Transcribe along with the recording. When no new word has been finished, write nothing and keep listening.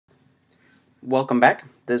Welcome back.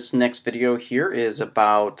 This next video here is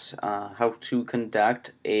about how to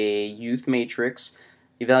conduct a youth matrix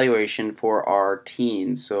evaluation for our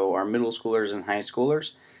teens, so our middle schoolers and high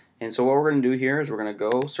schoolers. And so what we're going to do here is we're going to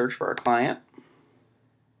go search for our client.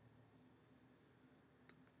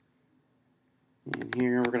 And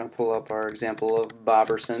here we're going to pull up our example of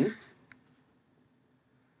Boberson.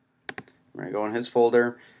 We're going to go in his folder,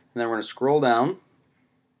 and then we're going to scroll down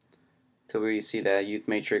till we see that youth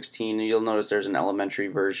matrix teen. You'll notice there's an elementary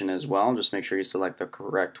version as well. Just make sure you select the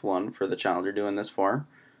correct one for the child you're doing this for.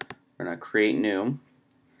 We're going to create new,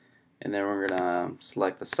 and then we're going to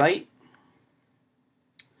select the site.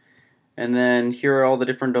 And then here are all the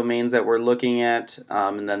different domains that we're looking at,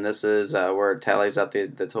 and then this is where it tallies up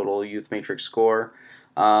the total youth matrix score.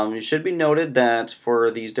 It should be noted that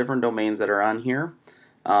for these different domains that are on here,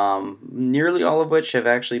 nearly all of which have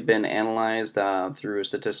actually been analyzed through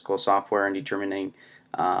statistical software and determining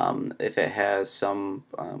if it has some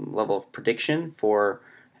level of prediction for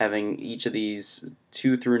having each of these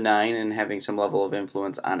 2 through 9 and having some level of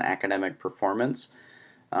influence on academic performance.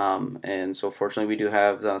 And so fortunately we do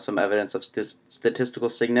have some evidence of statistical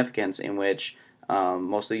significance in which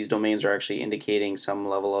most of these domains are actually indicating some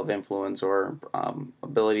level of influence or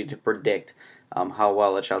ability to predict how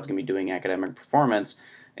well a child's going to be doing academic performance.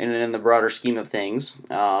 And in the broader scheme of things,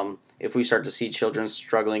 if we start to see children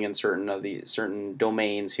struggling in certain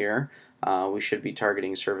domains here, we should be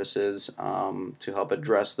targeting services to help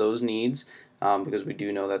address those needs because we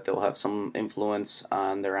do know that they'll have some influence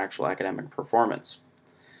on their actual academic performance.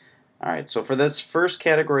 Alright, so for this first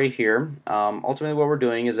category here, ultimately what we're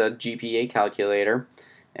doing is a GPA calculator.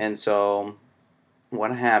 And so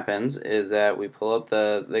what happens is that we pull up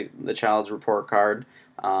the child's report card.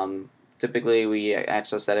 Typically we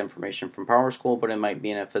access that information from PowerSchool, but it might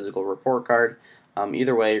be in a physical report card.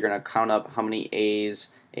 Either way, you're going to count up how many A's,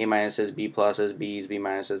 A minuses, B pluses, B's, B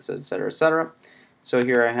minuses, etc., etc. So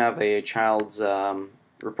here I have a child's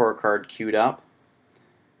report card queued up.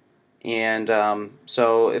 And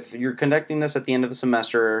so if you're conducting this at the end of the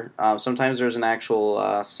semester, sometimes there's an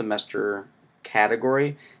actual semester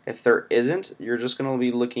category. If there isn't, you're just going to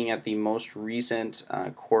be looking at the most recent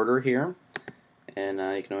quarter here. And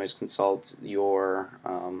you can always consult your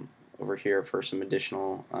over here for some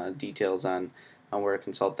additional details on where to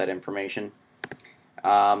consult that information.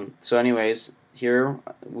 So anyways, here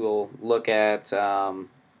we'll look at, for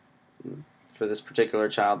this particular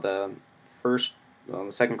child, the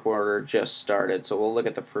second quarter just started, so we'll look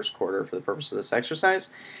at the first quarter for the purpose of this exercise.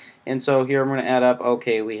 And so here I'm going to add up,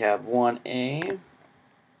 okay, we have 1A,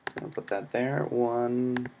 I'll put that there,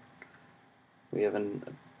 1, we have a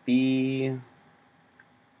B,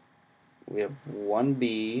 we have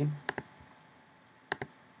 1B,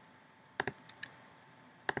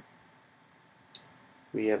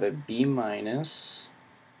 we have a B minus,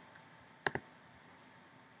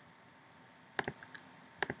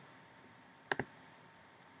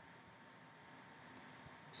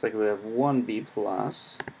 looks like we have 1B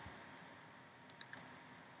plus,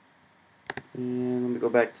 and let me go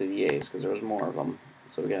back to the A's because there was more of them.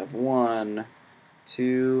 So we have 1,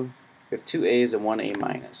 2, we have 2 A's and 1 A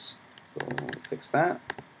minus. So we'll fix that,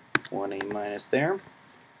 1 A minus there,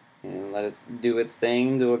 and let it do its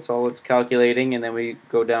thing, do all its calculating, and then we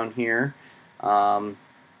go down here.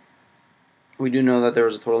 We do know that there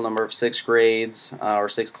was a total number of 6 grades, or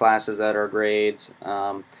 6 classes that are grades,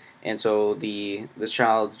 and so this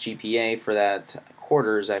child's GPA for that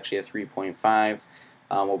quarter is actually a 3.5.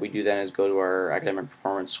 What we do then is go to our academic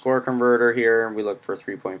performance score converter here. We look for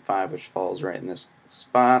 3.5, which falls right in this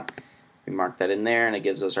spot. We mark that in there, and it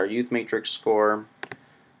gives us our youth matrix score.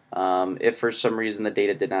 If for some reason the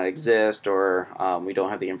data did not exist or we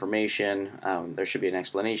don't have the information, there should be an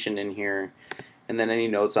explanation in here. And then any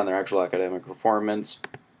notes on their actual academic performance.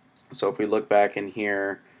 So if we look back in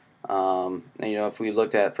here, if we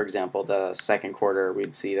looked at, for example, the second quarter,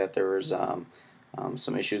 we'd see that there was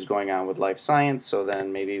some issues going on with life science. So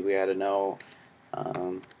then maybe we had to know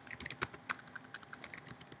and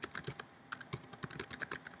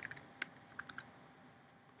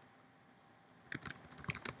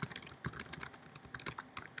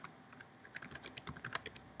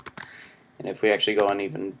if we actually go on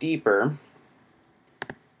even deeper,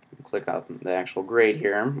 click on the actual grade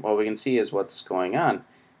here, what we can see is what's going on.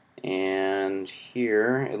 And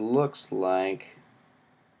here it looks like,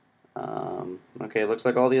 okay, it looks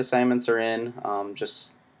like all the assignments are in,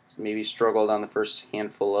 just maybe struggled on the first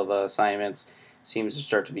handful of assignments, seems to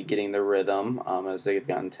start to be getting the rhythm as they've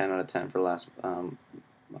gotten 10 out of 10 for the last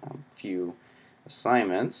few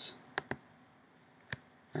assignments.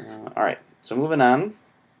 Alright, so moving on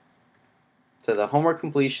to the homework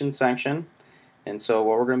completion section. And so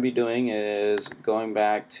what we're going to be doing is going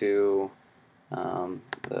back to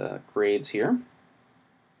the grades here.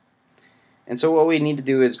 And so what we need to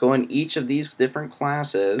do is go in each of these different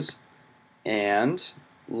classes and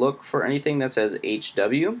look for anything that says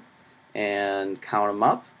HW and count them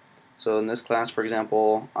up. So in this class, for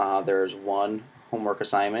example, there's one homework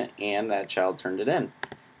assignment and that child turned it in.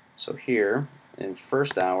 So here in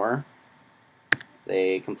first hour,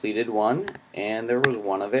 they completed one and there was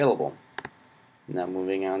one available. Now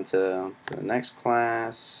moving on to the next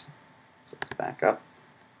class, so let's back up.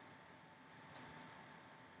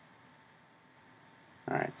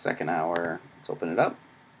 Alright, second hour, let's open it up.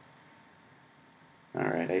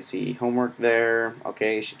 Alright, I see homework there.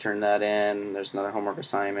 Okay, she turned that in. There's another homework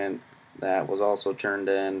assignment that was also turned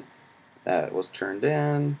in. That was turned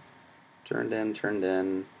in. Turned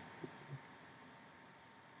in.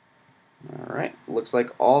 Alright, looks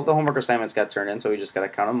like all the homework assignments got turned in, so we just got to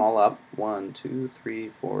count them all up. 1, 2, 3,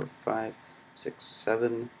 4, 5, 6,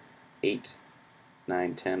 7, 8,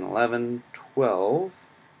 9, 10, 11, 12,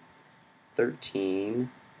 13,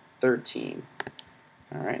 13.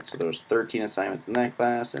 Alright, so there was 13 assignments in that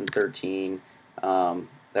class and 13 that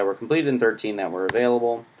were completed and 13 that were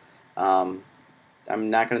available. I'm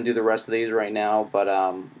not going to do the rest of these right now,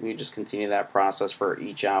 but we just continue that process for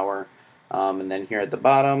each hour. And then here at the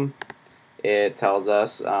bottom, it tells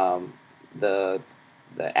us the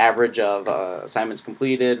average of assignments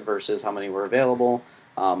completed versus how many were available.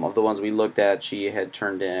 Of the ones we looked at, she had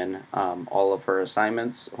turned in all of her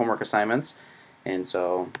assignments, homework assignments, and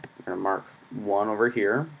so we're going to mark 1 over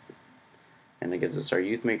here, and it gives us our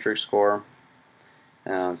youth matrix score.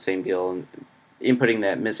 Same deal, inputting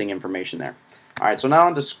that missing information there. Alright, so now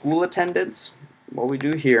on to school attendance. What we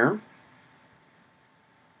do here,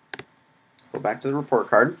 go back to the report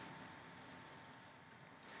card.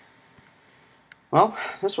 Well,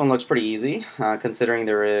 this one looks pretty easy, considering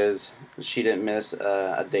she didn't miss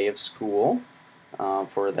a day of school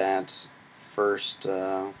for that first,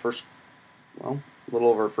 well, a little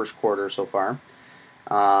over first quarter so far.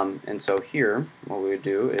 And so here, what we would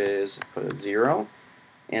do is put a 0,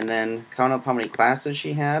 and then count up how many classes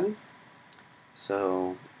she had.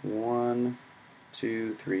 So 1,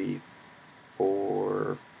 2, 3,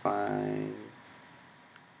 4, 5,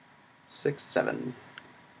 6, 7.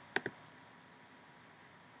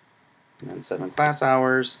 And then 7 class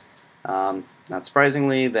hours. Not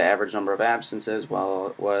surprisingly, the average number of absences, well,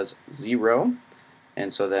 it was 0.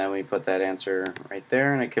 And so then we put that answer right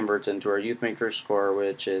there, and it converts into our youth matrix score,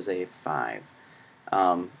 which is a 5.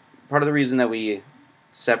 Part of the reason that we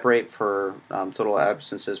separate for total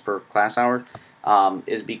absences per class hour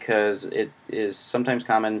is because it is sometimes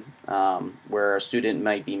common where a student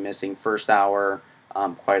might be missing first hour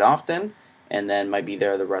quite often, and then might be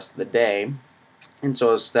there the rest of the day. And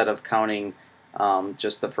so instead of counting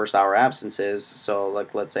just the first hour absences, so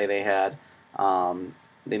like let's say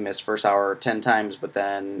they missed first hour 10 times but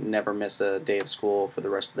then never missed a day of school for the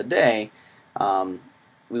rest of the day,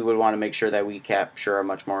 we would want to make sure that we capture a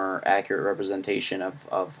much more accurate representation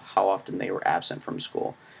of how often they were absent from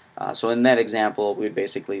school. So in that example, we would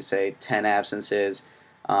basically say 10 absences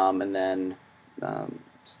and then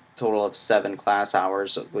total of 7 class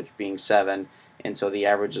hours, which being 7. And so the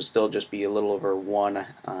average will still just be a little over 1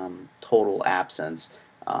 total absence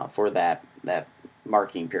for that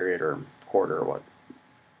marking period or quarter or what.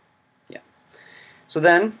 Yeah. So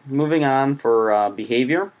then, moving on for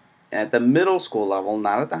behavior. At the middle school level,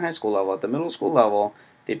 not at the high school level, at the middle school level,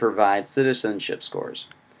 they provide citizenship scores.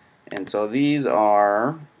 And so these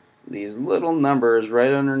are these little numbers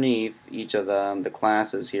right underneath each of the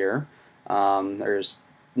classes here. There's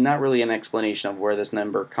not really an explanation of where this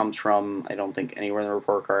number comes from, I don't think, anywhere in the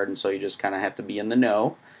report card, and so you just kind of have to be in the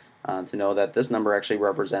know to know that this number actually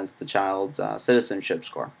represents the child's citizenship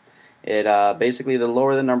score. It basically, the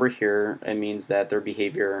lower the number here, it means that their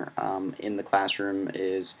behavior in the classroom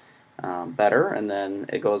is better, and then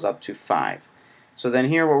it goes up to 5. So then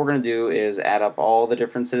here what we're going to do is add up all the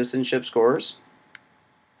different citizenship scores.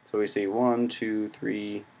 So we see 1, 2,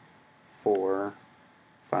 3, 4,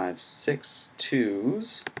 5, 6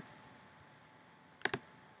 2s,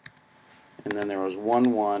 and then there was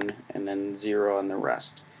 1, 1, and then 0 and the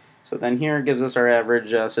rest. So then here it gives us our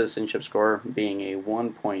average citizenship score being a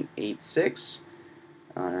 1.86.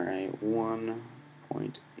 Alright,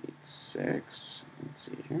 1.86. Let's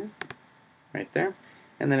see here. Right there.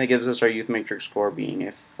 And then it gives us our youth matrix score being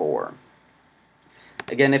a 4.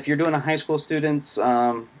 Again, if you're doing a high school student's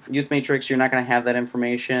youth matrix, you're not going to have that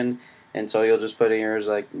information, and so you'll just put in yours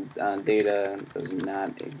like data does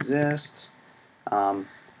not exist.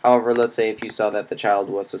 However, let's say if you saw that the child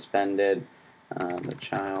was suspended The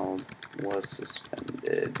child was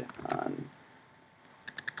suspended on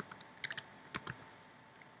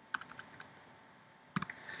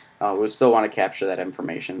we still want to capture that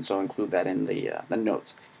information, so include that in the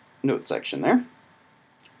notes section there.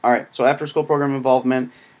 All right, so after school program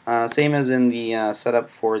involvement, same as in the setup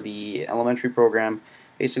for the elementary program.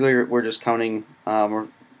 Basically, we're just counting.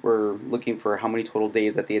 We're looking for how many total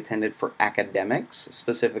days that they attended for academics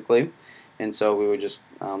specifically, and so we would just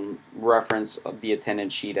reference the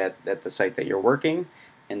attendance sheet at the site that you're working,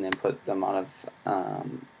 and then put the amount of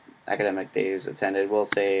academic days attended. We'll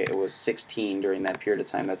say it was 16 during that period of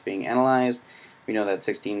time that's being analyzed. We know that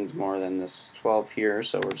 16 is more than this 12 here,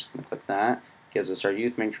 so we're just going to click that. Gives us our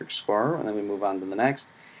youth matrix score, and then we move on to the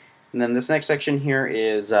next. And then this next section here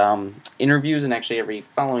is interviews, and actually every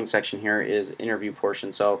following section here is interview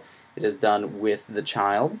portion. So it is done with the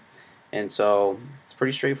child. And so it's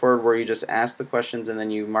pretty straightforward, where you just ask the questions and then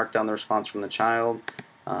you mark down the response from the child.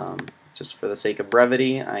 Just for the sake of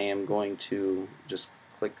brevity, I am going to just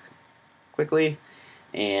click quickly,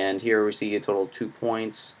 and here we see a total of 2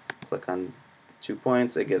 points. Click on 2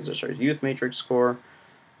 points. It gives us our youth matrix score.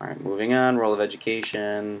 All right, moving on, role of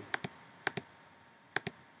education.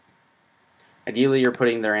 Ideally, you're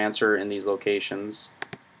putting their answer in these locations.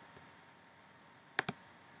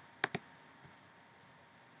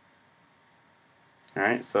 All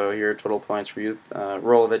right, so here are total points for youth.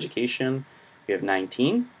 Role of education, we have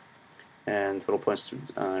 19. And total points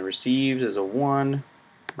received is a 1.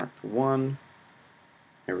 Mark the 1.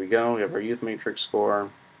 Here we go, we have our youth matrix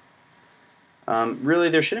score. Really,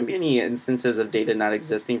 there shouldn't be any instances of data not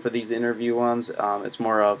existing for these interview ones. It's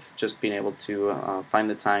more of just being able to find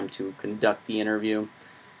the time to conduct the interview.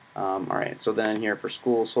 Alright, so then here for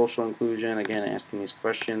school social inclusion, again asking these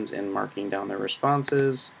questions and marking down their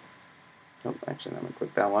responses. Oh, actually, I'm going to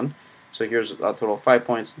click that one. So here's a total of 5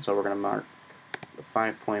 points, and so we're going to mark the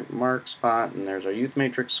 5-point mark spot, and there's our youth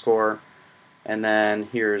matrix score. And then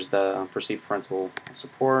here's the perceived parental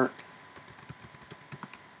support.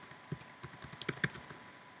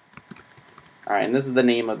 Alright, and this is the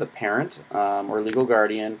name of the parent or legal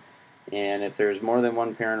guardian. And if there's more than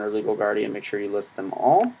one parent or legal guardian, make sure you list them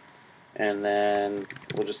all. And then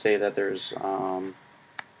we'll just say that there's Bob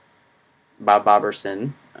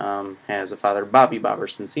Boberson has a father, Bobby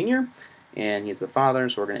Boberson Sr., and he's the father,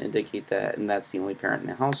 so we're going to indicate that, and that's the only parent in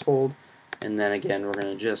the household. And then again, we're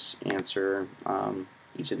going to just answer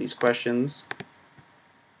each of these questions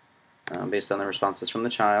based on the responses from the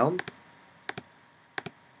child.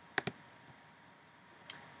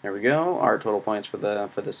 There we go, our total points for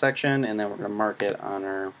the section, and then we're going to mark it on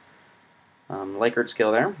our Likert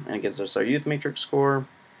scale there, and it gives us our youth matrix score.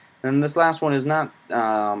 And this last one is not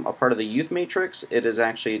a part of the youth matrix. It is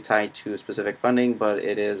actually tied to specific funding, but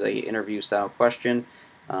it is a interview style question,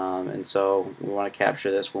 and so we want to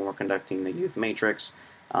capture this when we're conducting the youth matrix.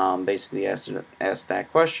 Basically ask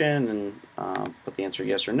that question and put the answer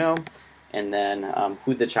yes or no, and then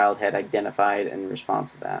who the child had identified in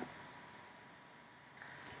response to that.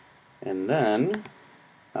 And then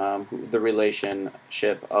the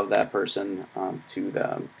relationship of that person to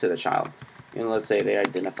the child. And let's say they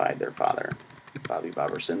identified their father, Bobby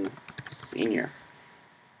Boberson Sr.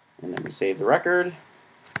 And then we save the record.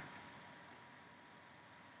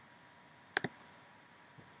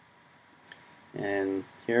 And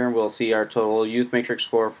here we'll see our total youth matrix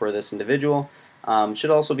score for this individual. Should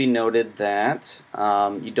also be noted that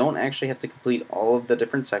you don't actually have to complete all of the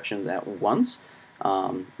different sections at once.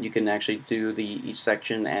 You can actually do each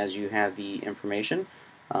section as you have the information.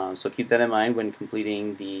 So keep that in mind when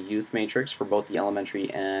completing the youth matrix for both the elementary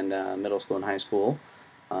and middle school and high school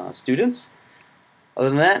students. Other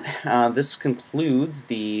than that, this concludes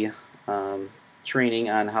the training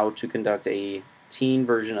on how to conduct a teen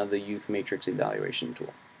version of the youth matrix evaluation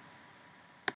tool.